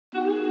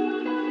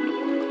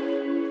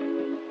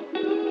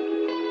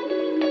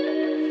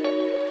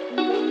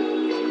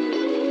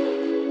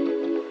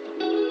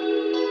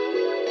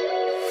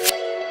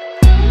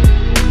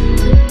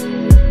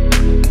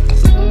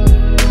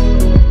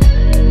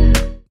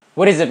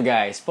What is up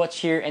guys, Poch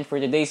here, and for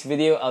today's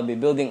video, I'll be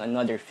building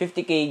another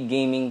 50k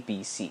gaming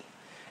PC.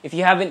 If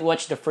you haven't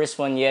watched the first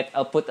one yet,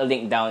 I'll put a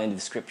link down in the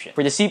description.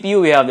 For the CPU,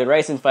 we have the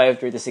Ryzen 5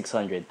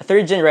 3600, a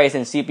 3rd gen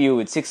Ryzen CPU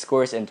with 6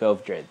 cores and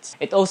 12 threads.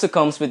 It also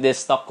comes with this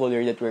stock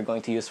cooler that we're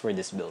going to use for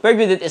this build. Paired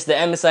with it is the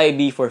MSI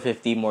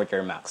B450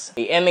 Mortar Max,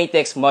 a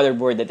M8X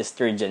motherboard that is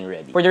 3rd gen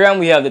ready. For the RAM,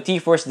 we have the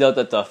FORCE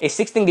DELTA TUF, a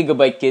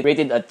 16GB kit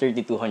rated at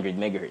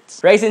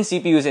 3200MHz. Ryzen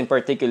CPUs in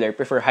particular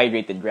prefer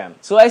high-rated RAM,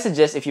 so I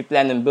suggest if you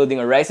plan on building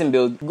a Ryzen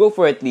build, go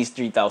for at least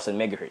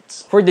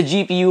 3000MHz. For the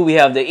GPU, we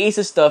have the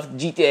ASUS TUF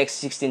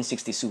GTX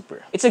 1660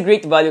 Super. It's a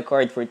great value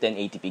card for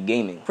 1080p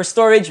gaming. For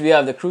storage, we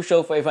have the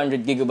crucial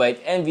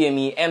 500GB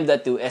NVMe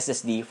M.2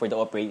 SSD for the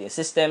operating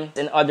system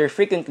and other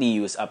frequently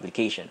used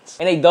applications,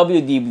 and a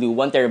WD Blue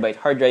 1TB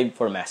hard drive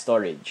for mass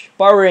storage.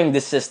 Powering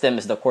this system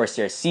is the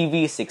CORSAIR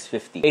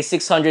CV650, a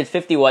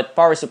 650W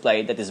power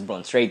supply that is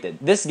bronze rated.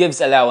 This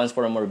gives allowance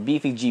for a more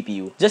beefy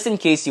GPU just in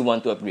case you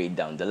want to upgrade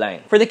down the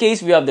line. For the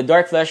case, we have the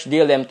Darkflash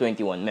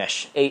DLM21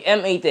 mesh, a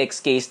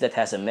M8X case that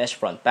has a mesh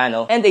front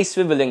panel and a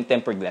swiveling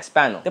tempered glass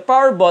panel. The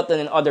power button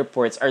and other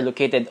ports are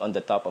located on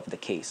the top of the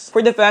case.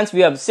 For the fans, we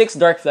have 6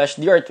 Darkflash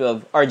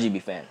DR12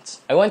 RGB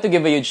fans. I want to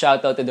give a huge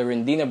shout out to the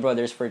Rendina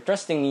brothers for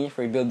trusting me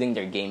for building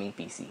their gaming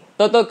PC.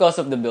 Total cost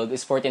of the build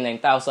is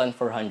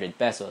 49,400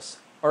 pesos,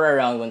 or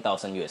around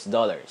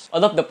 $1,000.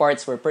 All of the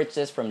parts were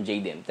purchased from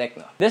JDM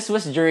Techno. This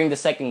was during the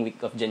second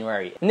week of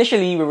January.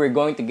 Initially, we were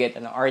going to get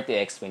an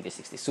RTX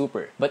 2060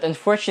 Super, but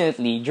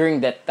unfortunately,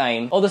 during that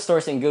time, all the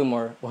stores in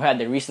Gilmore who had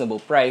a reasonable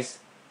price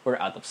were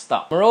out of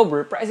stock.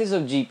 Moreover, prices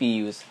of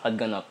GPUs had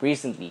gone up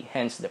recently,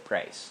 hence the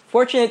price.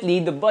 Fortunately,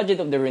 the budget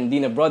of the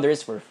Rendina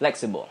brothers were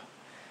flexible.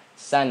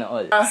 Sana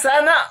all.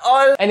 Sana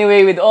all!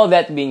 Anyway, with all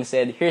that being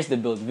said, here's the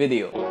build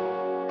video.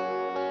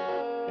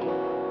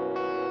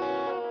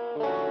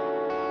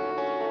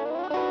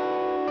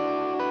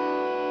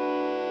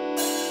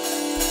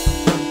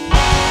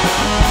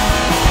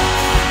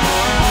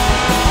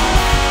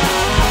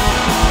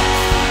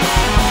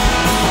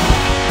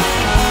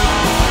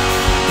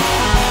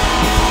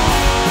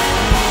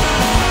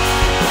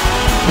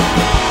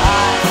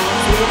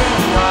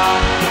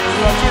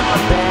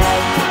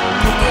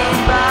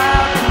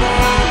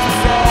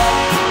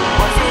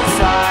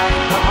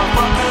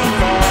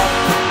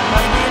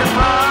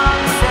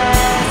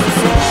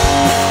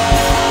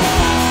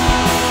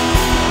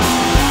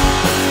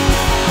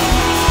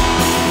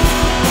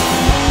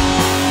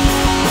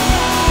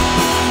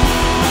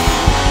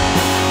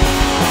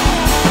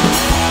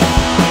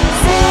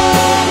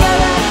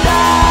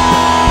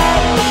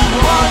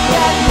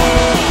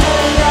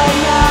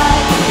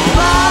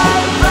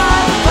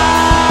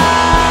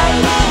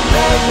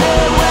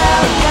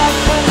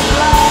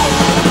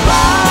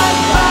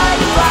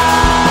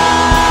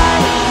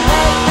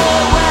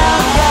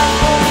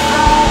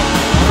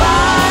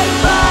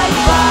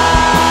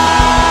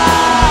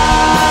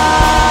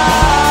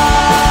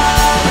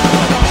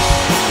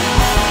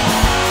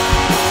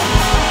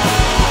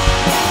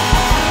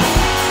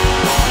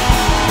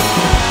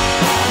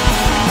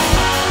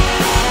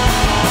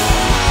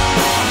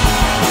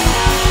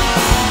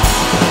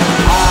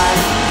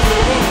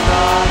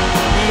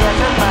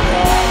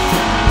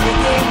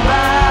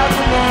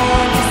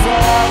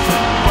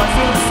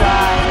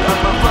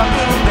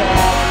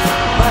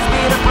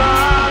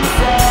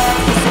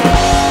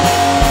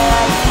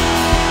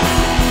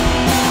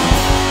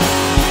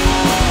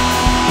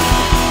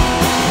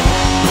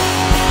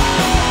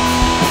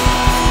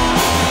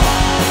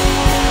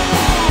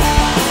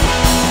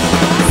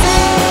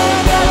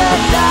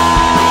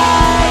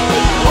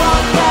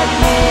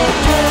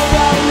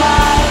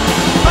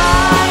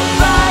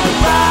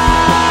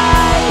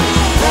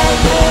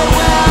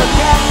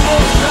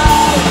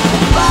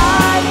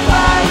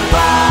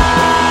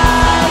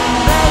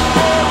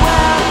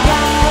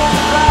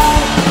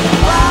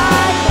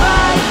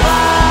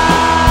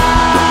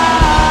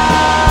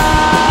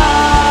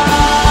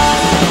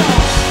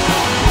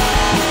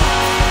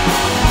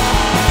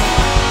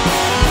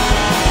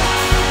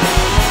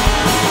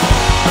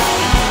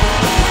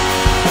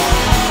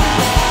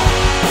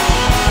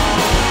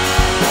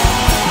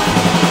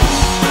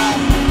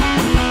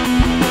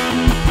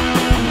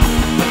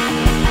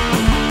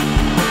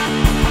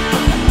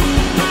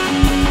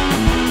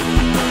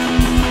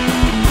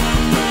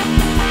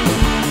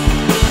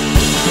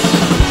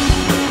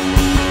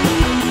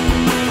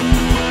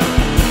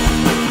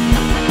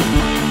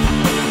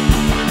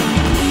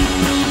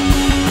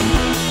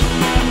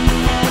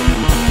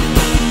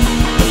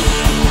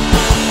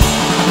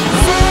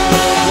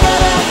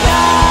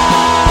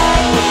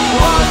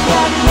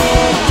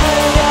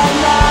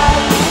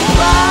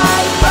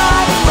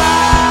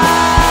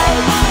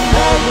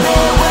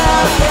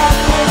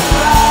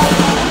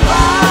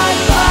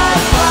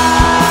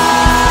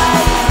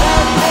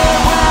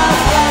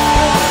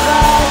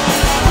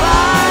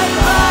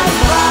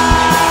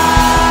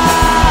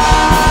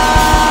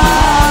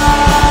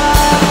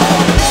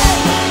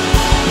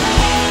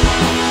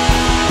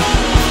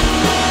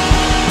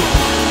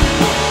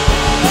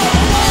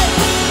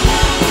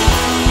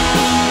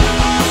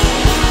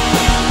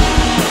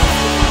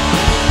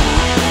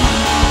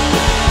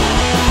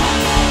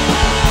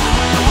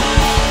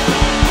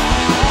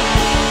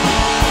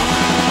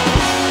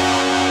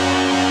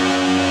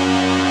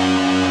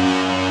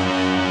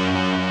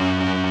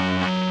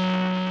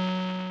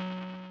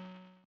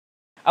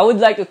 I would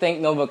like to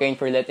thank NOVACAIN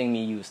for letting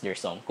me use their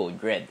song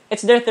Code Red.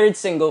 It's their third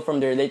single from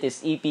their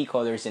latest EP,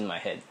 Colors in My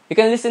Head. You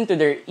can listen to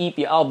their EP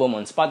album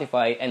on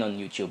Spotify and on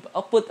YouTube.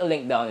 I'll put a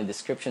link down in the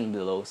description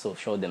below, so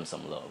show them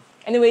some love.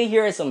 Anyway,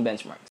 here are some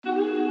benchmarks.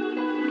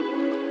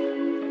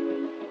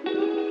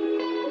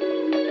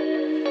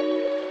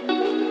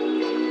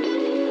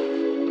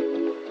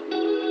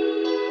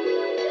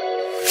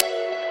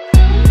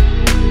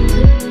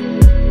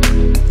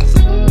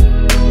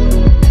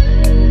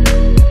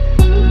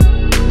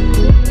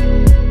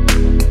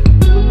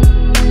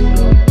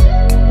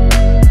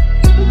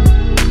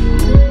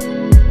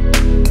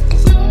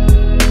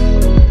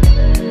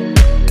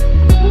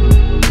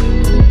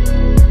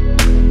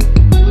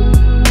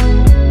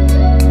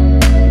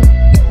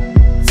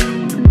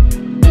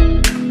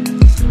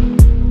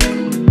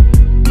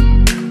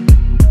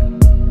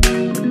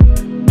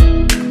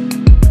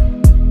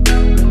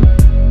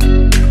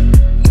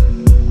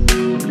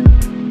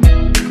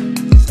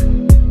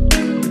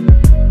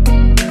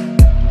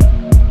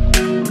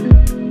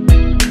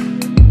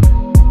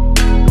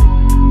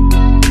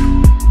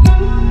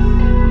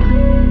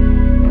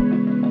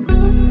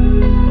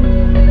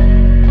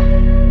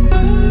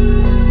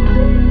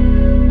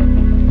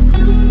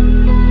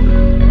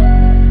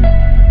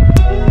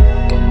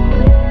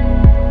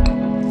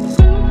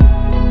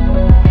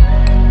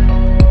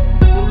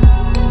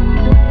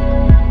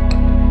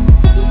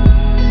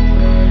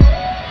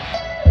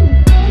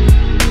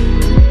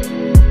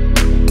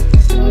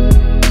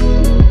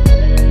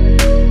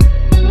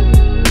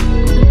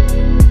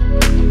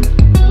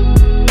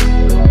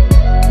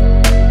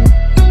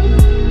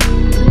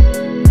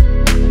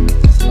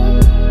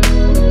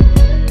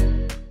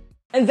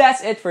 And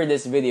that's it for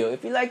this video.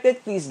 If you liked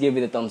it, please give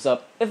it a thumbs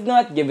up. If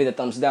not, give it a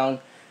thumbs down.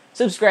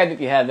 Subscribe if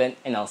you haven't,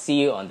 and I'll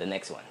see you on the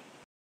next one.